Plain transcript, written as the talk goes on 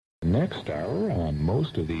Next hour on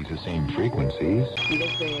most of these same frequencies.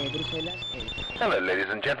 Hello, ladies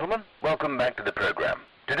and gentlemen. Welcome back to the program.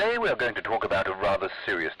 Today we are going to talk about a rather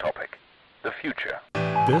serious topic, the future.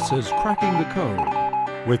 This is Cracking the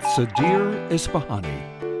Code with Sudhir Isfahani.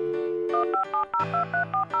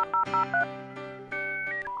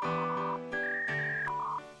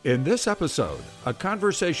 In this episode, a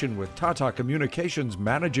conversation with Tata Communications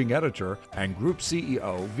Managing Editor and Group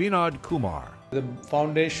CEO Vinod Kumar. The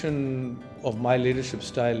foundation of my leadership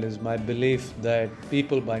style is my belief that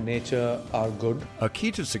people by nature are good. A key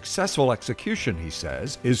to successful execution, he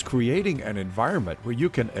says, is creating an environment where you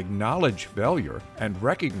can acknowledge failure and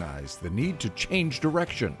recognize the need to change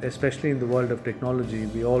direction. Especially in the world of technology,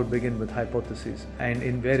 we all begin with hypotheses, and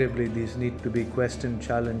invariably these need to be questioned,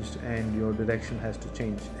 challenged, and your direction has to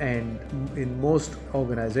change. And in most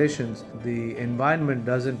organizations, the environment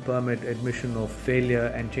doesn't permit admission of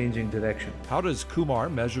failure and changing direction. How does Kumar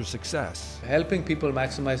measure success? Helping people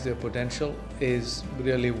maximize their potential is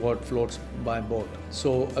really what floats my boat.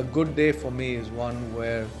 So a good day for me is one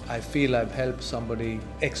where I feel I've helped somebody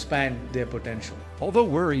expand their potential. Although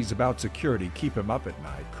worries about security keep him up at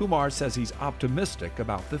night, Kumar says he's optimistic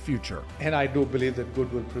about the future. And I do believe that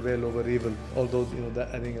good will prevail over evil. Although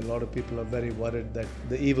I think a lot of people are very worried that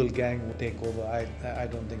the evil gang will take over. I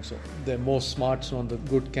don't think so. There are more smarts on the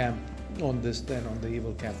good camp on this than on the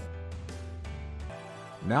evil camp.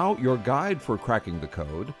 Now your guide for cracking the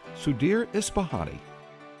code, Sudhir Isfahani.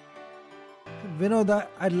 Vinod,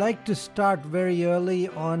 I'd like to start very early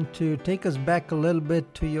on to take us back a little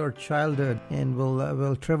bit to your childhood, and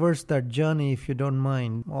we'll traverse that journey, if you don't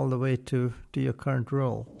mind, all the way to your current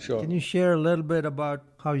role. Sure. Can you share a little bit about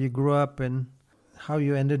how you grew up and how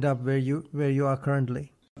you ended up where you are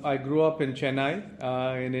currently? I grew up in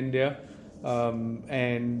Chennai, in India,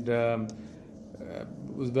 and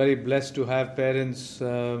was very blessed to have parents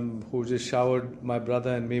who just showered my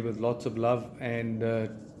brother and me with lots of love and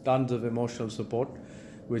tons of emotional support,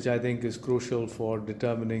 which I think is crucial for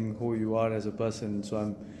determining who you are as a person. So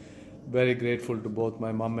I'm very grateful to both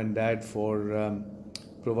my mom and dad for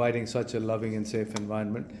providing such a loving and safe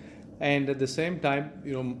environment. And at the same time,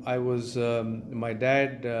 I was my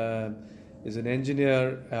dad is an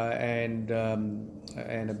engineer and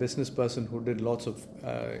a business person who did lots of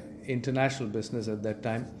international business at that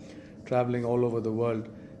time, traveling all over the world.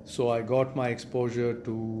 So I got my exposure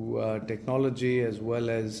to technology as well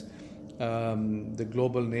as the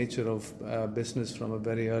global nature of business from a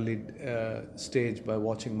very early stage by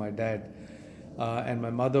watching my dad. And my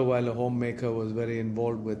mother, while a homemaker, was very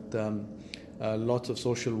involved with lots of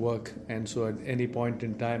social work. And so at any point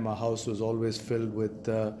in time, our house was always filled with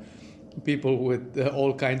people with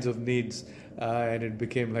all kinds of needs. And it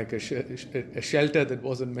became like a shelter that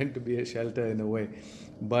wasn't meant to be a shelter in a way.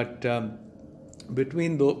 But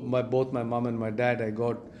between both my mom and my dad, I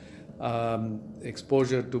got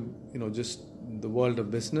exposure to just the world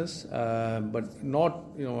of business, but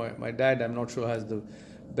not my dad, I'm not sure, has the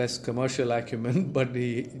best commercial acumen, but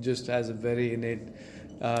he just has a very innate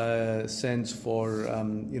sense for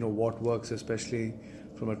what works, especially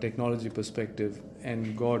from a technology perspective,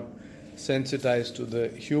 and got sensitized to the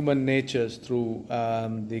human natures through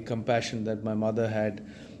the compassion that my mother had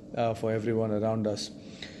for everyone around us.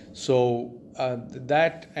 So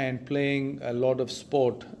that and playing a lot of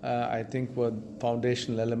sport, I think, were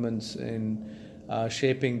foundational elements in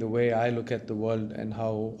shaping the way I look at the world and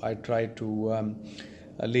how I try to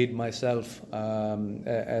lead myself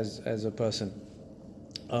as a person.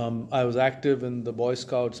 I was active in the Boy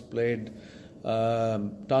Scouts, played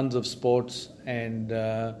tons of sports, and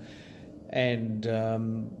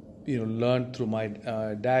learned through my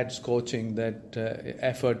dad's coaching that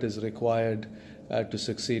effort is required to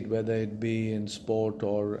succeed, whether it be in sport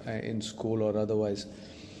or in school or otherwise.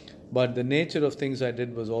 But the nature of things I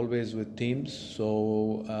did was always with teams,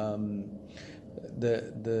 so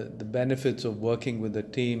the benefits of working with a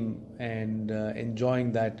team and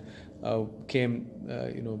enjoying that came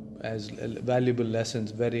as valuable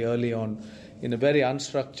lessons very early on, in a very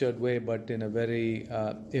unstructured way, but in a very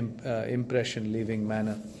impression-leaving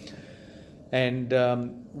manner. And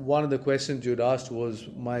one of the questions you'd asked was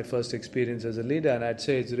my first experience as a leader, and I'd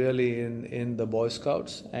say it's really in the Boy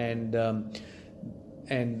Scouts, and I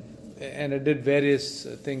did various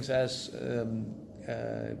things as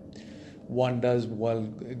one does while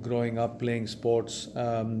growing up, playing sports,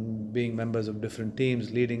 being members of different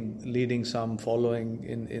teams, leading some, following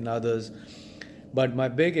in others. But my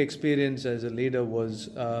big experience as a leader was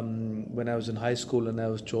when I was in high school and I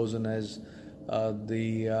was chosen as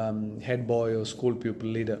the head boy or school pupil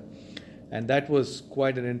leader. And that was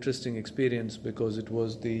quite an interesting experience because it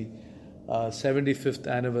was the 75th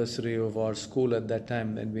anniversary of our school at that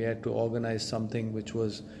time, and we had to organize something which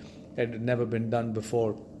had never been done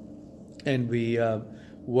before. And we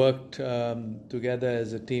worked together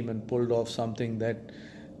as a team and pulled off something that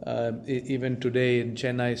even today in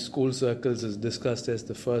Chennai school circles is discussed as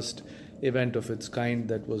the first event of its kind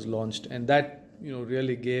that was launched. And that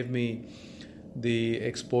really gave me the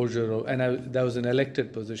exposure that was an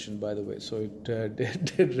elected position, by the way, so it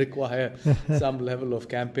did require some level of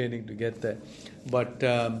campaigning to get there, but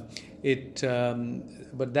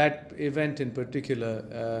that event in particular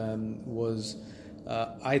was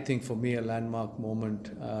I think for me a landmark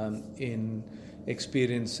moment in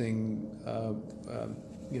experiencing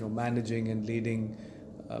managing and leading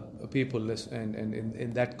people and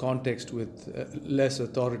in that context with less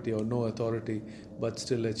authority or no authority, but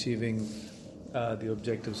still achieving the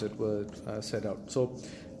objectives that were set out. So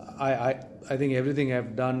I think everything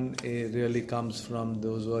I've done really comes from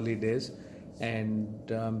those early days, and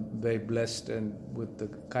I'm very blessed and with the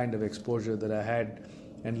kind of exposure that I had,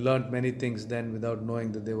 and learned many things then without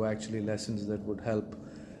knowing that they were actually lessons that would help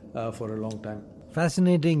for a long time.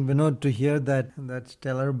 Fascinating, Vinod, to hear that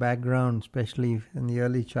stellar background, especially in the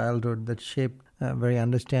early childhood, that shaped very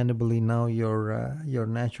understandably now your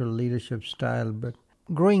natural leadership style. But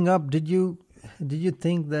growing up, did you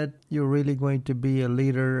think that you're really going to be a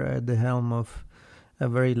leader at the helm of a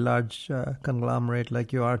very large conglomerate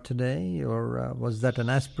like you are today, or was that an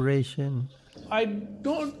aspiration? I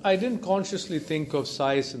didn't consciously think of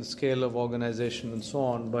size and scale of organization and so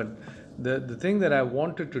on, but the thing that I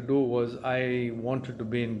wanted to do was I wanted to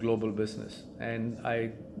be in global business. And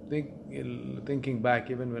I think, thinking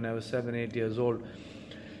back, even when I was 7-8 years old,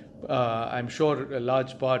 I'm sure a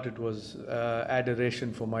large part it was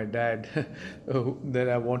adoration for my dad that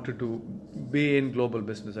I wanted to be in global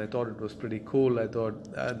business. I thought it was pretty cool. I thought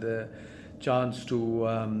the chance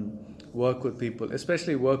to work with people,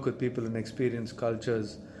 especially work with people in experienced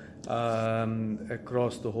cultures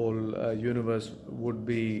across the whole universe, would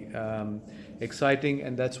be exciting,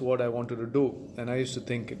 and that's what I wanted to do. And I used to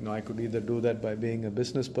think I could either do that by being a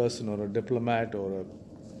business person or a diplomat or a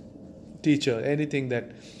teacher, anything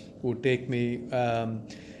that would take me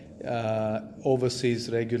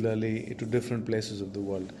overseas regularly to different places of the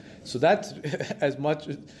world. So that's as much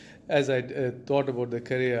as I thought about the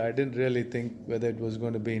career. I didn't really think whether it was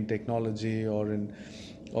going to be in technology or in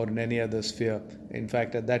any other sphere. In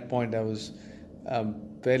fact, at that point, I was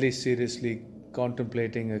fairly seriously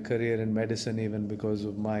contemplating a career in medicine, even because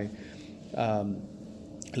of my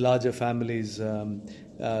larger family's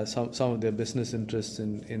some of their business interests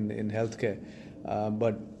in healthcare.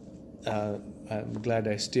 But I'm glad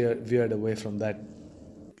I veered away from that.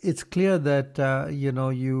 It's clear that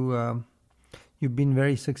you've been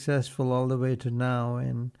very successful all the way to now,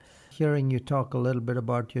 and hearing you talk a little bit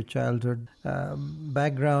about your childhood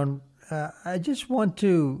background, I just want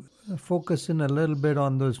to focus in a little bit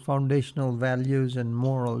on those foundational values and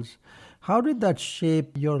morals. How did that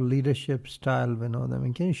shape your leadership style, Vinod? I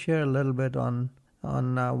mean, can you share a little bit on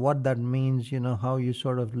what that means, how you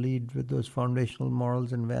sort of lead with those foundational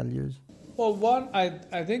morals and values? Well, one,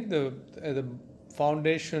 I think the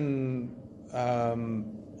foundation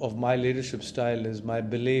of my leadership style is my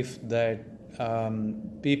belief that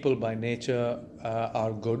people by nature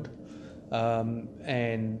are good,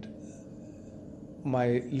 and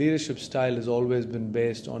my leadership style has always been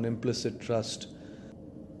based on implicit trust.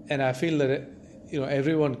 And I feel that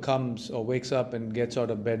everyone comes or wakes up and gets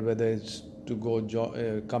out of bed, whether it's to go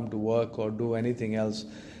come to work or do anything else,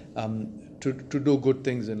 to do good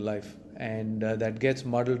things in life. And that gets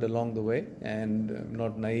muddled along the way, and I'm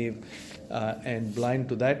not naive and blind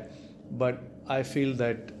to that. But I feel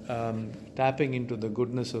that tapping into the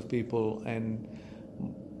goodness of people and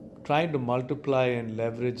trying to multiply and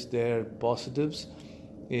leverage their positives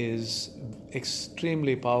is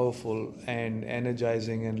extremely powerful and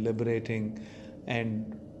energizing and liberating,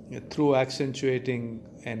 and through accentuating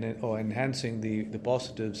or enhancing the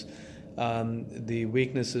positives, the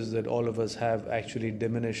weaknesses that all of us have actually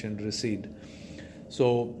diminish and recede.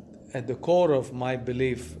 So at the core of my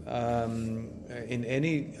belief in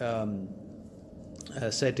any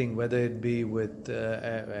setting, whether it be with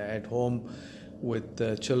at home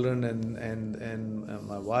with children and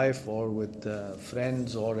my wife, or with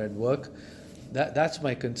friends, or at work, that's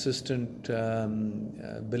my consistent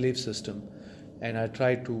belief system. And I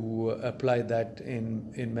try to apply that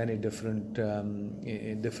in many different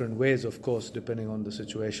in different ways, of course, depending on the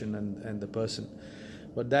situation and the person.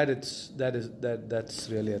 But that's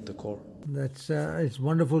really at the core. That's it's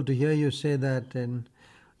wonderful to hear you say that. And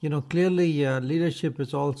clearly leadership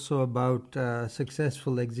is also about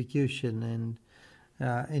successful execution. And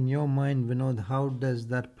In your mind, Vinod, how does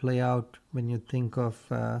that play out when you think of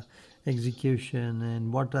execution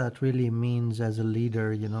and what that really means as a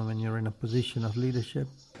leader, when you're in a position of leadership?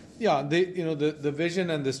 Yeah, the vision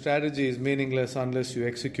and the strategy is meaningless unless you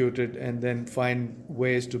execute it and then find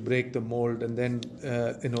ways to break the mold and then,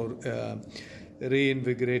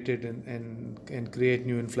 reinvigorate it and create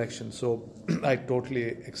new inflections. So I totally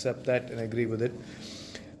accept that and agree with it.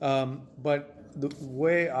 But the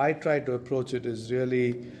way I try to approach it is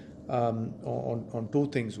really on two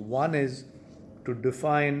things. One is to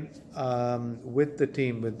define with the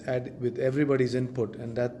team, with everybody's input,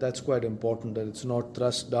 and that's quite important, that it's not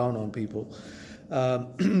thrust down on people,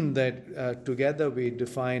 that together we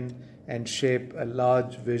define and shape a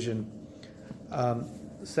large vision.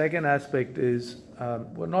 Second aspect is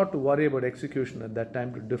not to worry about execution at that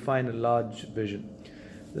time, to define a large vision.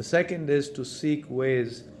 The second is to seek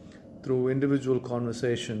ways through individual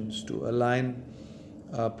conversations to align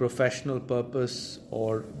professional purpose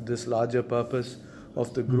or this larger purpose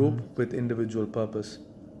of the group with individual purpose.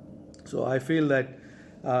 So I feel that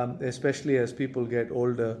especially as people get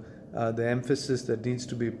older, the emphasis that needs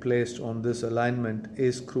to be placed on this alignment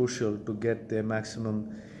is crucial to get their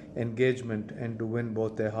maximum engagement and to win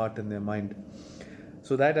both their heart and their mind.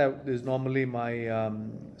 So that is normally my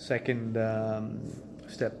second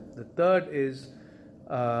step. The third is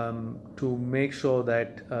to make sure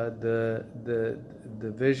that the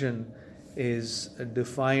vision is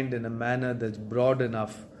defined in a manner that's broad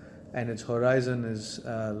enough and its horizon is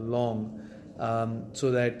long,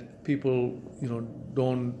 so that people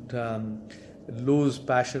don't lose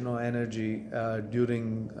passion or energy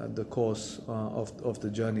during the course of the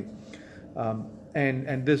journey.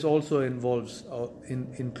 And this also involves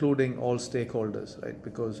including all stakeholders, right?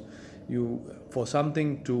 Because for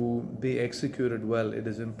something to be executed well, it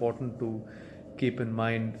is important to keep in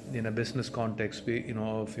mind in a business context,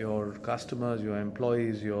 of your customers, your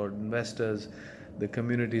employees, your investors, the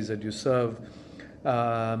communities that you serve,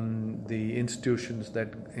 the institutions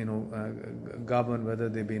that govern, whether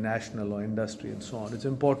they be national or industry and so on. It's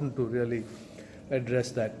important to really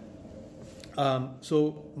address that.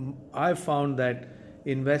 So I've found that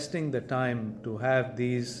investing the time to have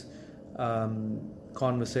these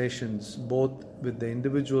conversations, both with the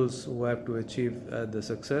individuals who have to achieve the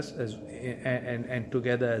success and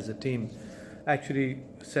together as a team, actually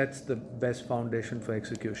sets the best foundation for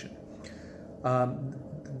execution.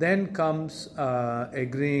 Then comes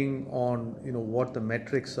agreeing on what the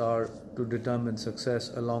metrics are to determine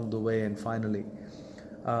success along the way and finally.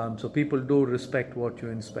 So people do respect what you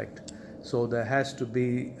inspect. So there has to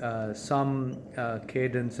be some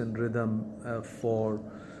cadence and rhythm for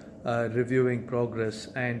reviewing progress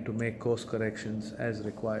and to make course corrections as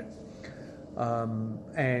required.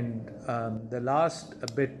 And the last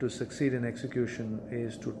bit to succeed in execution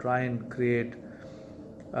is to try and create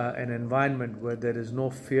an environment where there is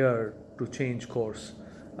no fear to change course.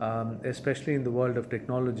 Especially in the world of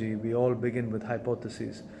technology, we all begin with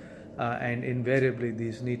hypotheses. And invariably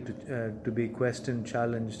these need to be questioned,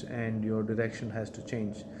 challenged, and your direction has to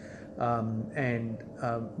change. In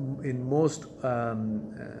most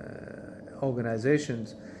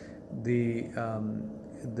organizations, the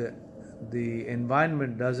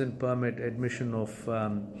environment doesn't permit admission of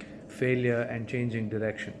failure and changing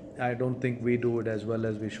direction. I don't think we do it as well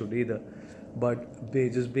as we should either. But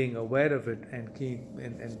just being aware of it and keep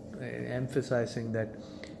and emphasizing that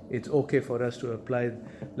it's okay for us to apply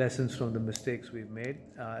lessons from the mistakes we've made,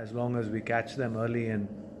 as long as we catch them early and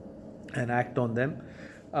act on them.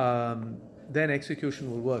 Then execution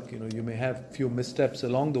will work. You may have few missteps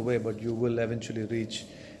along the way, but you will eventually reach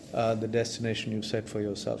the destination you've set for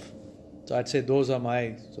yourself. So I'd say those are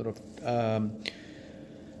my sort of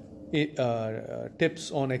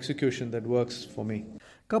tips on execution that works for me.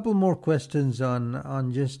 Couple more questions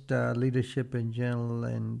on just leadership in general,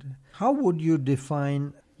 and how would you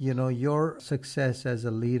define your success as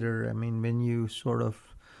a leader? I mean, when you sort of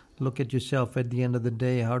look at yourself at the end of the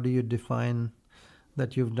day, how do you define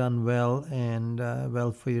that you've done well and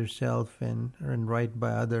well for yourself and right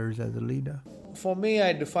by others as a leader? For me,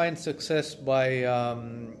 I define success by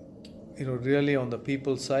really on the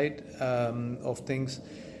people side of things.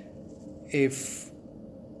 If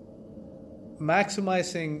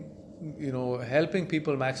maximizing, helping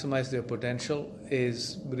people maximize their potential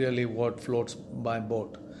is really what floats my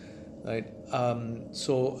boat, right?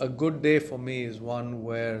 So a good day for me is one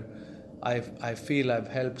where I feel I've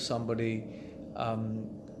helped somebody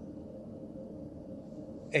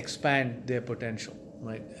expand their potential,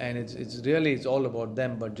 right? And it's all about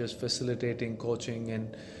them, but just facilitating, coaching,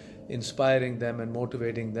 and inspiring them and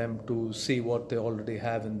motivating them to see what they already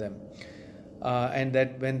have in them. and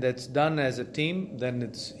that when that's done as a team, then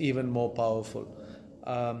it's even more powerful.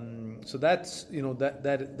 So that's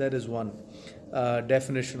that is one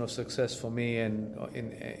definition of success for me, and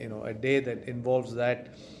in a day that involves that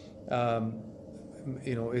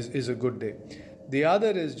is a good day. The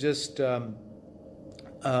other is just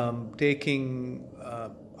taking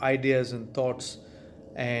ideas and thoughts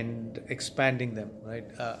and expanding them, right?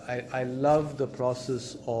 I love the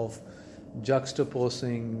process of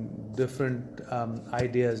juxtaposing different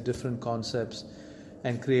ideas, different concepts,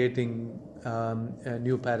 and creating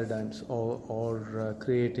new paradigms or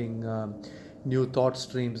creating new thought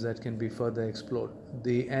streams that can be further explored.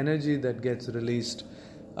 The energy that gets released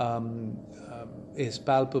is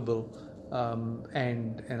palpable,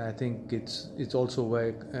 and I think it's also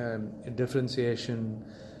where differentiation,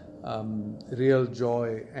 real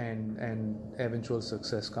joy, and eventual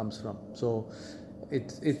success comes from. So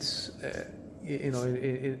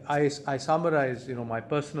I summarize. My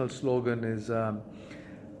personal slogan is.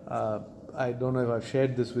 I don't know if I've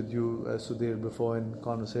shared this with you, Sudhir, before in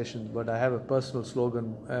conversations, but I have a personal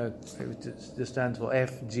slogan which just stands for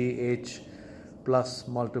FGH plus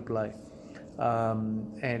multiply,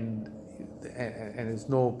 and it's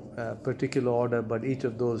no particular order, but each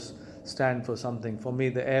of those stand for something. For me,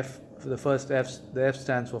 the F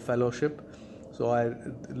stands for fellowship. So I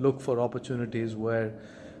look for opportunities where,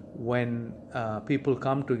 when people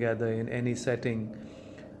come together in any setting,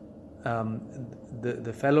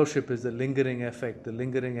 the fellowship is the lingering effect, the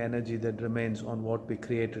lingering energy that remains on what we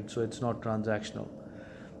created, so it's not transactional.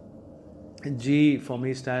 G for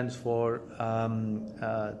me stands for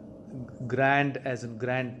grand, as in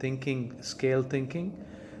grand thinking, scale thinking,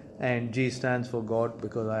 and G stands for God,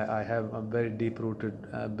 because I have a very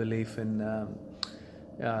deep-rooted belief in the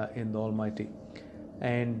Almighty.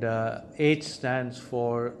 And H stands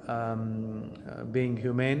for being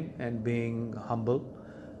humane and being humble.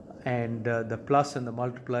 And the plus and the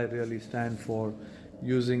multiply really stand for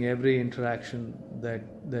using every interaction that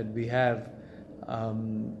we have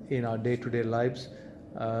in our day-to-day lives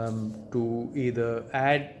to either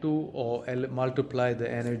add to or multiply the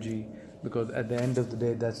energy, because at the end of the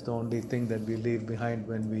day, that's the only thing that we leave behind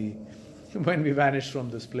when we vanish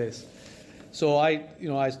from this place. So I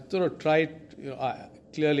sort of try. I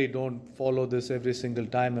clearly don't follow this every single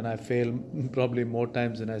time, and I fail probably more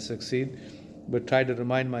times than I succeed. But try to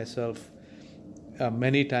remind myself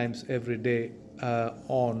many times every day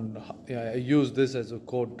I use this as a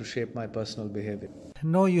code to shape my personal behavior.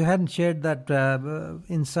 No, you hadn't shared that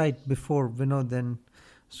insight before, Vinod. Then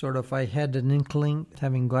sort of I had an inkling,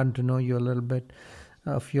 having gotten to know you a little bit,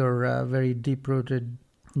 of your very deep-rooted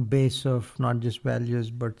base of not just values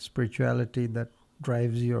but spirituality that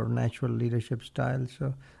drives your natural leadership style.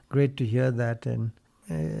 So great to hear that, and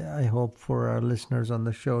I hope for our listeners on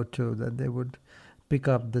the show too that they would pick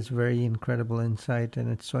up this very incredible insight, and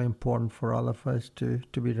it's so important for all of us to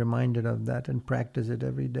be reminded of that and practice it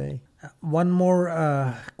every day. One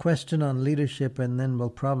more question on leadership, and then we'll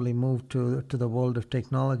probably move to the world of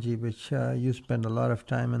technology, which you spend a lot of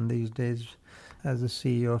time in these days as the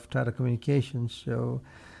CEO of Tata Communications. So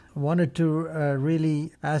I wanted to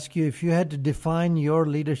really ask you, if you had to define your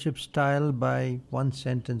leadership style by one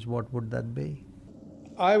sentence, what would that be?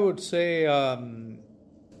 I would say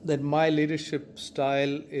that my leadership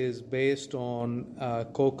style is based on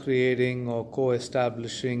co-creating or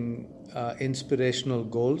co-establishing inspirational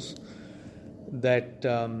goals that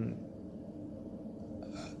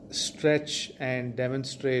stretch and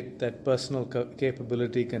demonstrate that personal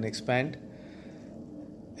capability can expand,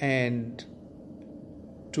 and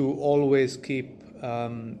to always keep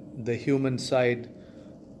the human side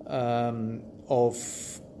of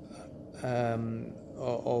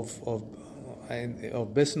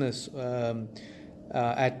business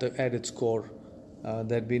at its core.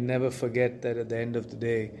 That we never forget that at the end of the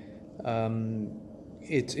day,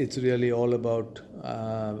 it's really all about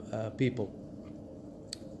people.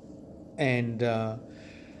 And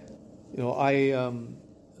I am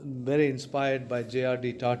very inspired by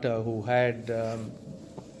J.R.D. Tata, who had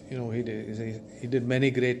he did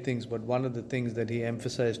many great things, but one of the things that he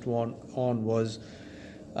emphasized on was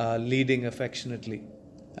leading affectionately,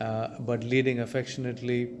 but leading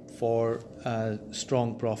affectionately for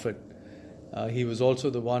strong profit. He was also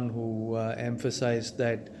the one who emphasized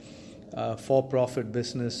that for-profit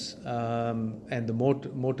business and the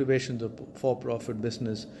motivations of for-profit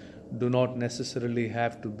business do not necessarily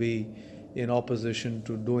have to be in opposition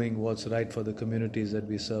to doing what's right for the communities that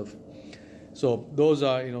we serve. So those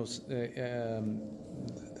are,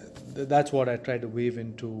 that's what I try to weave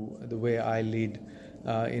into the way I lead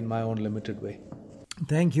in my own limited way.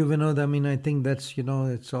 Thank you, Vinod. I mean, I think that's,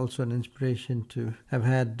 it's also an inspiration to have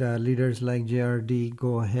had leaders like JRD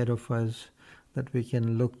go ahead of us that we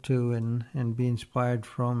can look to and be inspired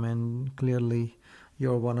from. And clearly,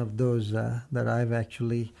 you're one of those that I've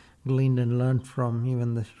actually gleaned and learned from,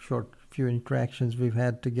 even the short few interactions we've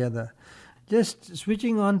had together. Just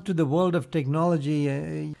switching on to the world of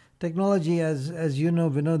technology. Technology, as you know,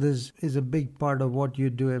 Vinod, is a big part of what you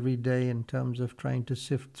do every day in terms of trying to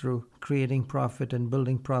sift through creating profit and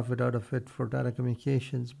building profit out of it for data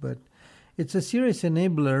communications. But it's a serious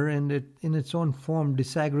enabler, and it, in its own form,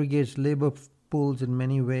 disaggregates labor pools in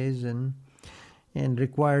many ways and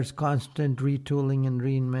requires constant retooling and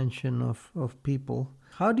reinvention of people.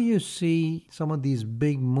 How do you see some of these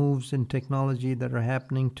big moves in technology that are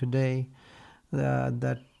happening today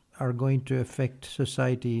that are going to affect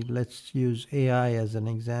society? Let's use AI as an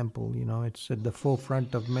example. It's at the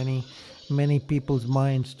forefront of many people's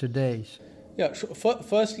minds today. Yeah,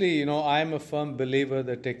 firstly, I'm a firm believer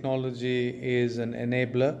that technology is an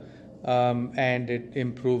enabler, and it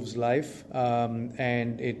improves life,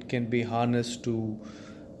 and it can be harnessed to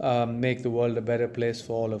make the world a better place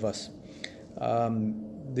for all of us.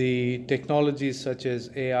 The technologies such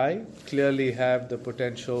as AI clearly have the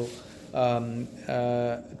potential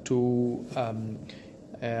to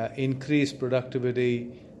increase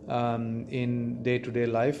productivity in day-to-day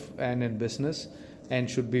life and in business, and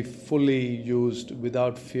should be fully used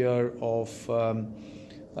without fear of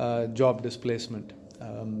job displacement.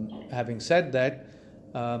 Having said that,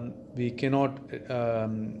 we cannot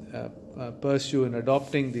pursue in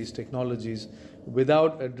adopting these technologies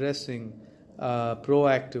without addressing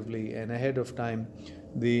proactively and ahead of time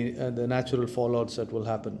the natural fallouts that will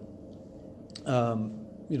happen.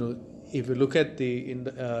 If you look at the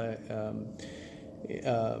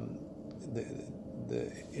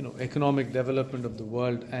economic development of the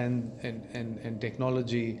world and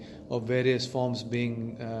technology of various forms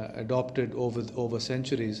being adopted over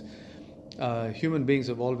centuries, human beings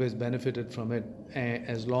have always benefited from it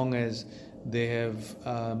as long as they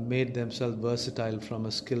have made themselves versatile from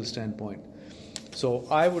a skill standpoint. So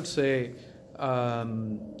I would say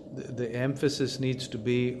the emphasis needs to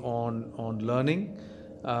be on learning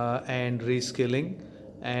and reskilling,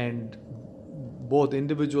 and both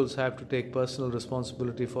individuals have to take personal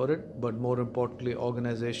responsibility for it, but more importantly,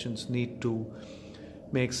 organizations need to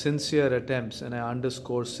make sincere attempts, and I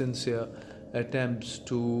underscore sincere attempts,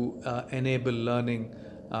 to enable learning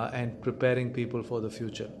and preparing people for the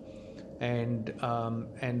future. And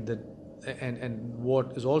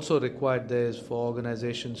what is also required there is for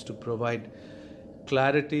organizations to provide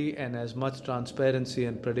clarity and as much transparency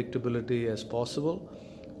and predictability as possible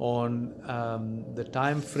on the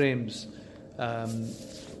time frames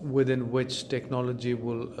within which technology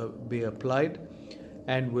will be applied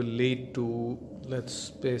and will lead to,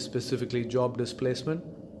 let's say specifically, job displacement,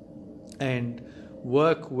 and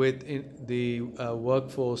work with the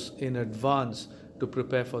workforce in advance to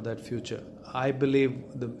prepare for that future. I believe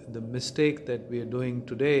the mistake that we are doing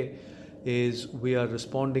today is we are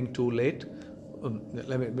responding too late.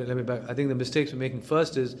 Let me back. I think the mistakes we're making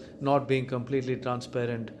first is not being completely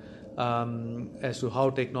transparent as to how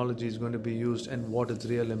technology is going to be used and what its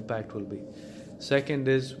real impact will be. Second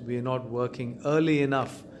is we are not working early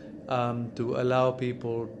enough to allow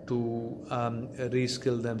people to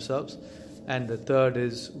reskill themselves. And the third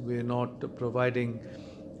is we are not providing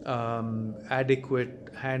adequate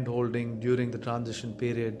hand-holding during the transition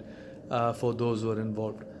period for those who are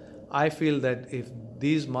involved. I feel that if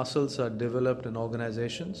these muscles are developed in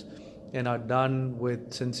organizations and are done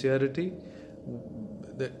with sincerity,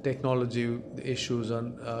 the technology issues the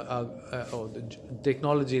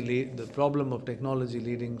problem of technology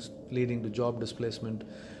leading to job displacement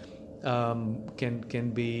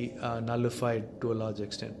can be nullified to a large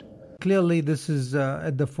extent. Clearly, this is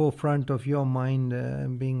at the forefront of your mind,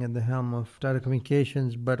 being at the helm of data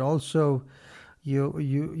communications, but also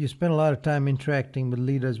you spend a lot of time interacting with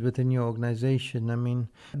leaders within your organization. I mean,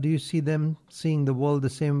 do you see them seeing the world the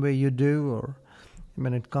same way you do, or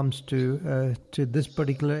when it comes to this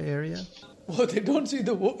particular area? Well, they don't see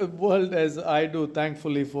the world as I do,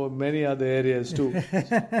 thankfully, for many other areas too.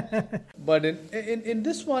 But in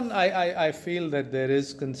this one, I feel that there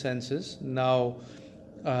is consensus. Now,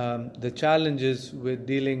 the challenges with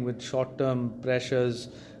dealing with short-term pressures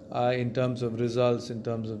in terms of results, in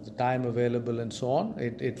terms of the time available and so on,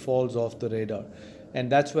 it falls off the radar.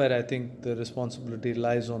 And that's where I think the responsibility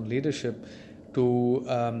lies on leadership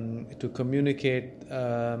to communicate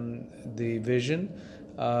the vision,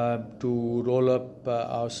 to roll up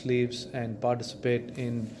our sleeves and participate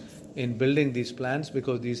in in building these plans,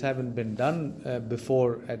 because these haven't been done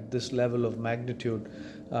before at this level of magnitude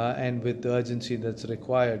and with the urgency that's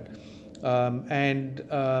required, and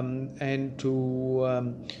to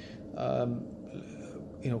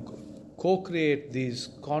co-create these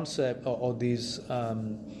concepts or these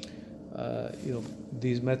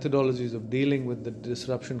these methodologies of dealing with the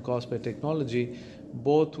disruption caused by technology,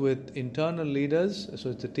 both with internal leaders, so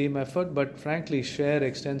it's a team effort, but frankly share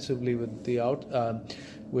extensively with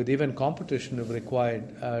with even competition if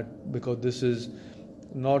required, because this is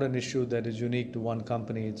not an issue that is unique to one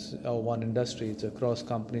company or one industry. It's across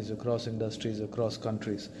companies, across industries, across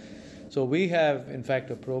countries. So we have, in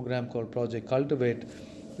fact, a program called Project Cultivate,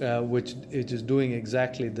 which is doing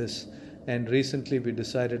exactly this. And recently we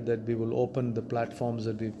decided that we will open the platforms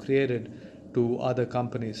that we've created to other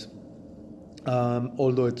companies.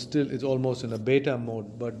 Although it's almost in a beta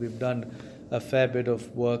mode, but we've done a fair bit of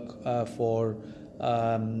work for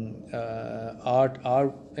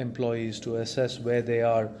our employees to assess where they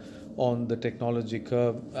are on the technology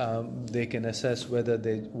curve. They can assess what are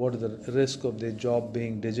the risk of their job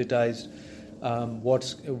being digitized,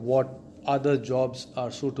 what other jobs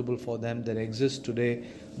are suitable for them that exist today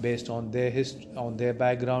based on their history, on their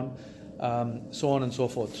background, so on and so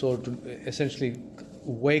forth. So to essentially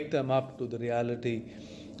wake them up to the reality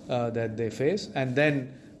that they face, and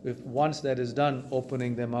then once that is done,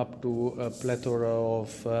 opening them up to a plethora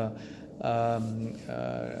of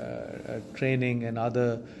training and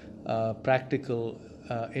other practical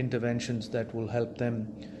interventions that will help them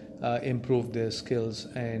improve their skills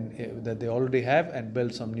and that they already have, and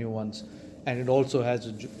build some new ones. And it also has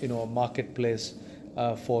a marketplace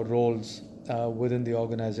for roles within the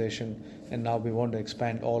organization. And now we want to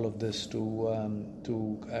expand all of this to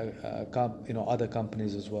other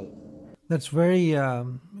companies as well. That's very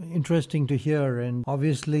interesting to hear. And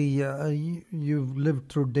obviously, you've lived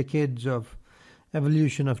through decades of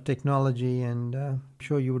evolution of technology, and I'm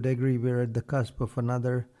sure you would agree we're at the cusp of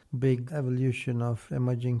another big evolution of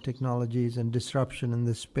emerging technologies and disruption in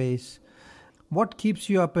this space. What keeps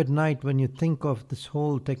you up at night when you think of this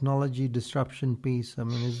whole technology disruption piece? I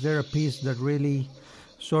mean, is there a piece that really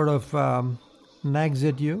sort of nags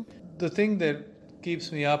at you? The thing that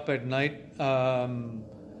keeps me up at night,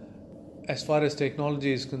 as far as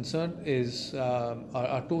technology is concerned,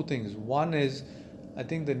 are two things. One is, I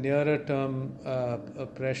think, the nearer term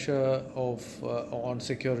pressure on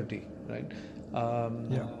security, right?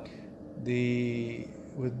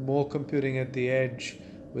 With more computing at the edge,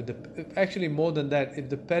 actually more than that, if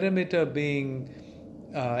the perimeter being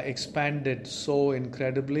expanded so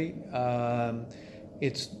incredibly,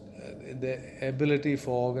 it's the ability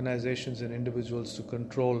for organizations and individuals to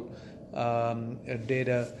control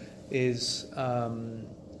data is a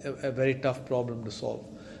very tough problem to solve.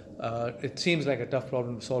 It seems like a tough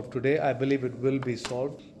problem to solve today. I believe it will be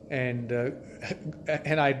solved, and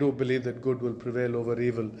I do believe that good will prevail over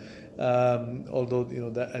evil. Although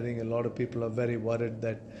I think a lot of people are very worried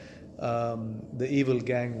that the evil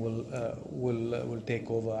gang will take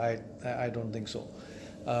over. I don't think so.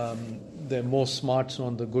 There are more smarts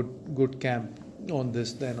on the good camp on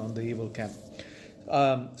this than on the evil camp.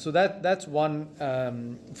 So that's one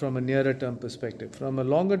from a nearer term perspective. From a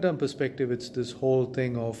longer term perspective, it's this whole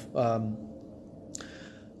thing of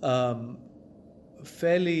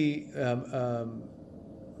fairly a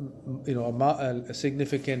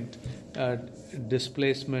significant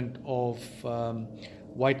displacement of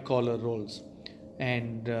white collar roles,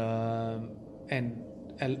 and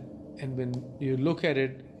when you look at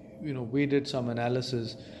it, we did some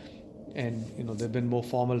analysis. And there have been more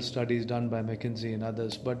formal studies done by McKinsey and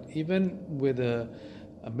others. But even with a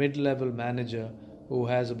mid-level manager who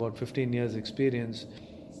has about 15 years experience,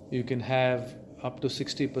 you can have up to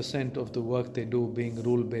 60% of the work they do being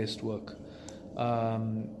rule-based work.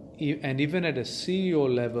 And even at a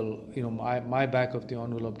CEO level, my back of the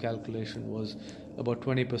envelope calculation was about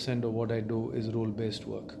 20% of what I do is rule-based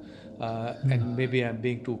work. And maybe I'm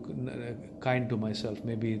being too kind to myself.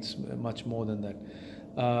 Maybe it's much more than that.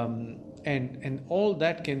 And all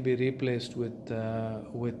that can be replaced with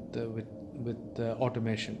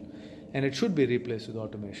automation, and it should be replaced with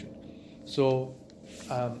automation. So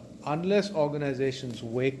unless organizations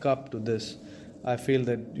wake up to this, I feel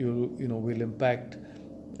that will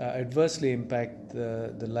adversely impact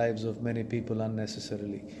the lives of many people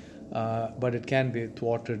unnecessarily. But it can be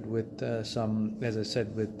thwarted with some, as I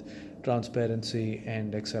said, with transparency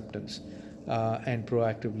and acceptance. And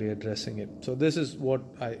proactively addressing it. So this is what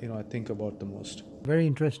I think about the most. Very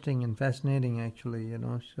interesting and fascinating, actually,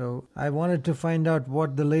 So I wanted to find out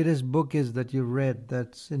what the latest book is that you read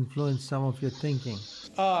that's influenced some of your thinking.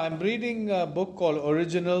 I'm reading a book called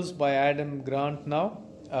Originals by Adam Grant now.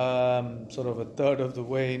 Sort of a third of the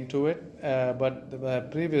way into it. But the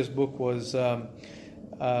previous book was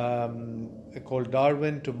called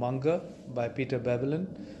Darwin to Munger by Peter Bevelin.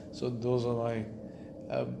 So those are my...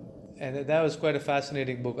 and that was quite a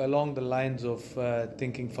fascinating book, along the lines of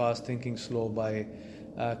Thinking Fast, Thinking Slow by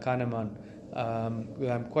Kahneman.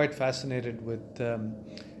 I'm quite fascinated with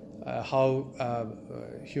how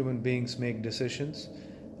human beings make decisions.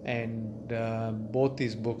 And both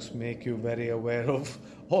these books make you very aware of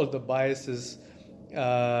all the biases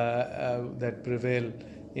that prevail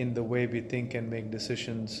in the way we think and make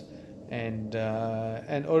decisions. And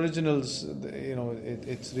Originals,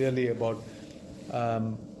 it's really about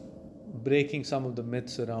breaking some of the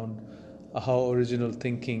myths around how original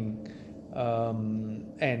thinking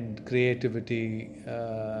and creativity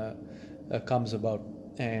comes about,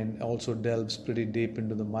 and also delves pretty deep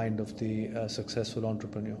into the mind of the successful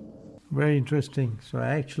entrepreneur. Very interesting. So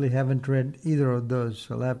I actually haven't read either of those,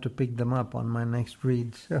 so I'll have to pick them up on my next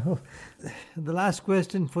read. So the last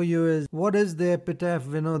question for you is, what is the epitaph,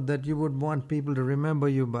 Vinod, that you would want people to remember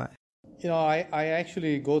you by? I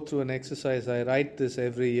actually go through an exercise. I write this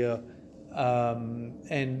every year.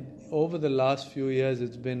 And over the last few years,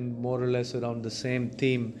 it's been more or less around the same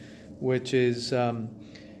theme, which is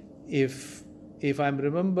if I'm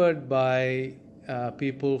remembered by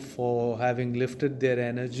people for having lifted their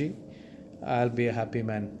energy, I'll be a happy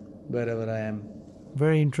man wherever I am.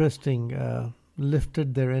 Very interesting.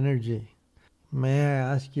 Lifted their energy. May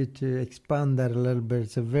I ask you to expand that a little bit?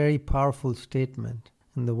 It's a very powerful statement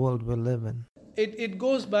in the world we live in. It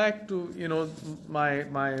goes back to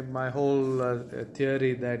my whole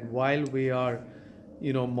theory that while we are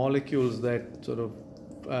molecules that sort of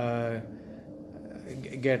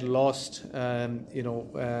get lost in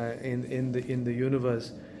the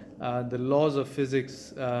universe, the laws of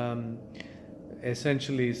physics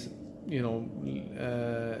essentially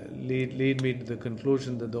lead me to the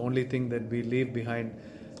conclusion that the only thing that we leave behind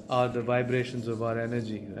are the vibrations of our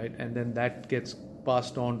energy, right? And then that gets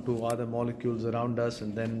passed on to other molecules around us,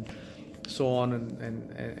 and then so on,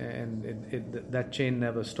 and that chain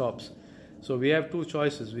never stops. So we have two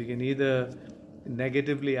choices. We can either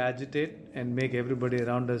negatively agitate and make everybody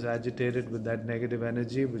around us agitated with that negative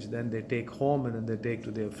energy, which then they take home and then they take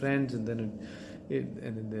to their friends, and then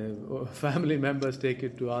their family members take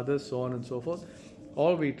it to others, so on and so forth.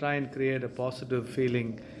 Or we try and create a positive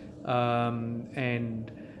feeling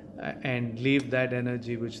and leave that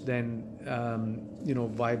energy, which then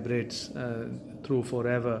vibrates through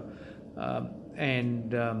forever.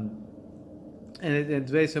 And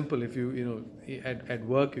it's very simple. If you at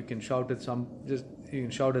work, you can shout at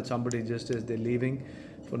somebody just as they're leaving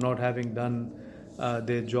for not having done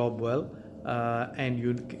their job well, and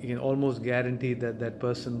you can almost guarantee that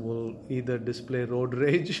person will either display road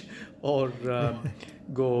rage or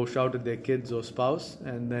go shout at their kids or spouse,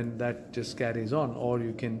 and then that just carries on. Or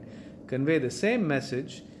you can convey the same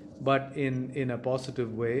message, but in a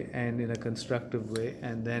positive way and in a constructive way,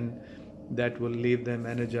 and then that will leave them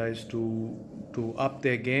energized to up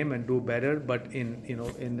their game and do better, but in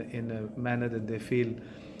a manner that they feel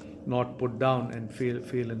not put down and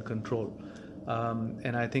feel in control.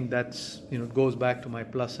 And I think that's goes back to my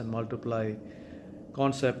plus and multiply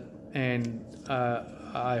concept. And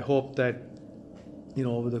I hope that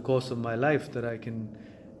over the course of my life that I can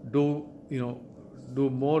do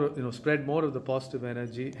more, spread more of the positive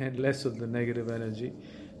energy and less of the negative energy.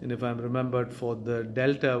 And if I'm remembered for the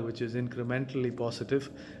delta, which is incrementally positive,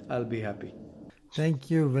 I'll be happy. Thank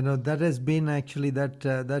you, Vinod. That has been actually that's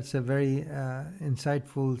a very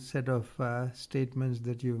insightful set of statements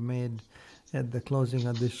that you've made at the closing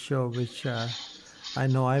of this show, which I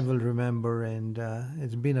know I will remember. And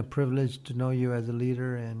it's been a privilege to know you as a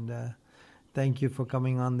leader. And thank you for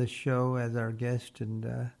coming on this show as our guest.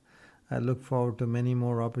 And I look forward to many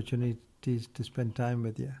more opportunities to spend time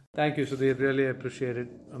with you. Thank you, Sudhir. Really appreciate it.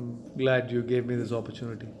 I'm glad you gave me this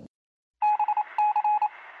opportunity.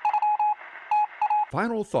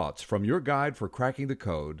 Final thoughts from your guide for cracking the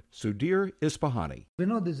code, Sudhir Ispahani.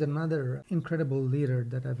 Vinod is another incredible leader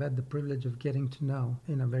that I've had the privilege of getting to know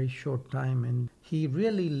in a very short time, and he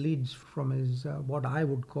really leads from his what I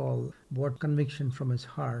would call conviction from his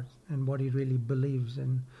heart and what he really believes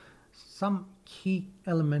in. Some key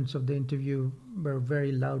elements of the interview were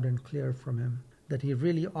very loud and clear from him, that he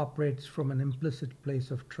really operates from an implicit place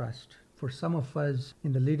of trust. For some of us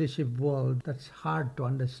in the leadership world, that's hard to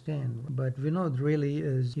understand. But Vinod really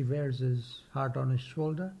is, he wears his heart on his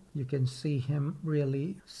shoulder. You can see him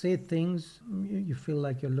really say things. You feel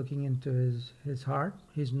like you're looking into his heart.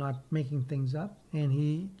 He's not making things up. And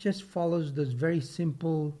he just follows those very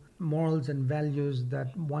simple morals and values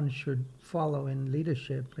that one should follow in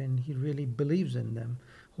leadership. And he really believes in them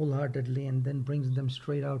wholeheartedly and then brings them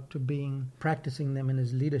straight out to practicing them in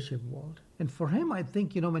his leadership world. And for him, I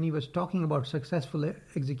think, when he was talking about successful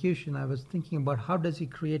execution, I was thinking about how does he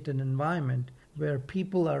create an environment where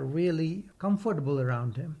people are really comfortable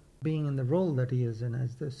around him, being in the role that he is in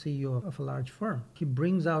as the CEO of a large firm. He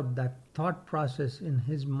brings out that thought process in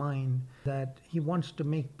his mind that he wants to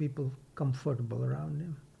make people comfortable around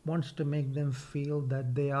him, wants to make them feel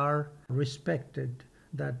that they are respected,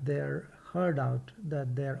 that they're heard out,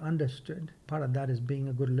 that they're understood. Part of that is being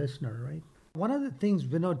a good listener, right? One of the things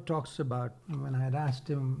Vinod talks about when I had asked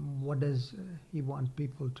him what does he want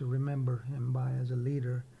people to remember him by as a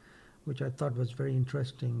leader, which I thought was very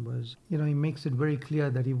interesting, was, he makes it very clear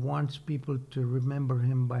that he wants people to remember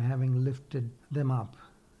him by having lifted them up,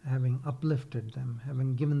 having uplifted them,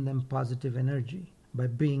 having given them positive energy by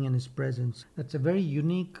being in his presence. That's a very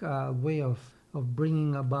unique way of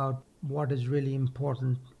bringing about what is really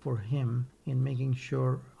important for him in making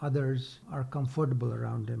sure others are comfortable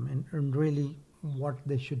around him and really what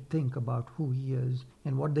they should think about who he is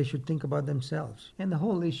and what they should think about themselves. And the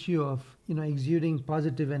whole issue of, exuding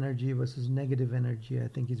positive energy versus negative energy, I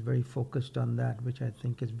think he's very focused on that, which I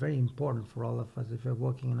think is very important for all of us if we're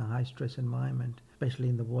working in a high-stress environment, especially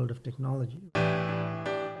in the world of technology.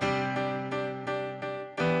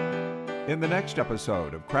 In the next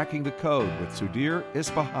episode of Cracking the Code with Sudhir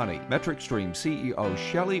Isfahani, MetricStream CEO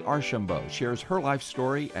Shelley Archambault shares her life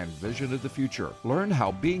story and vision of the future. Learn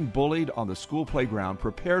how being bullied on the school playground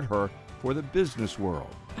prepared her for the business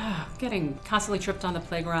world. Getting constantly tripped on the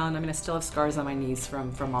playground. I still have scars on my knees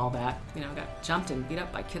from all that. I got jumped and beat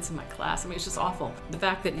up by kids in my class. It's just awful. The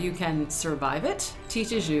fact that you can survive it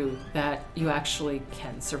teaches you that you actually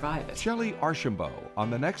can survive it. Shelley Archambault on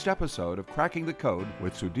the next episode of Cracking the Code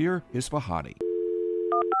with Sudhir Isfahani.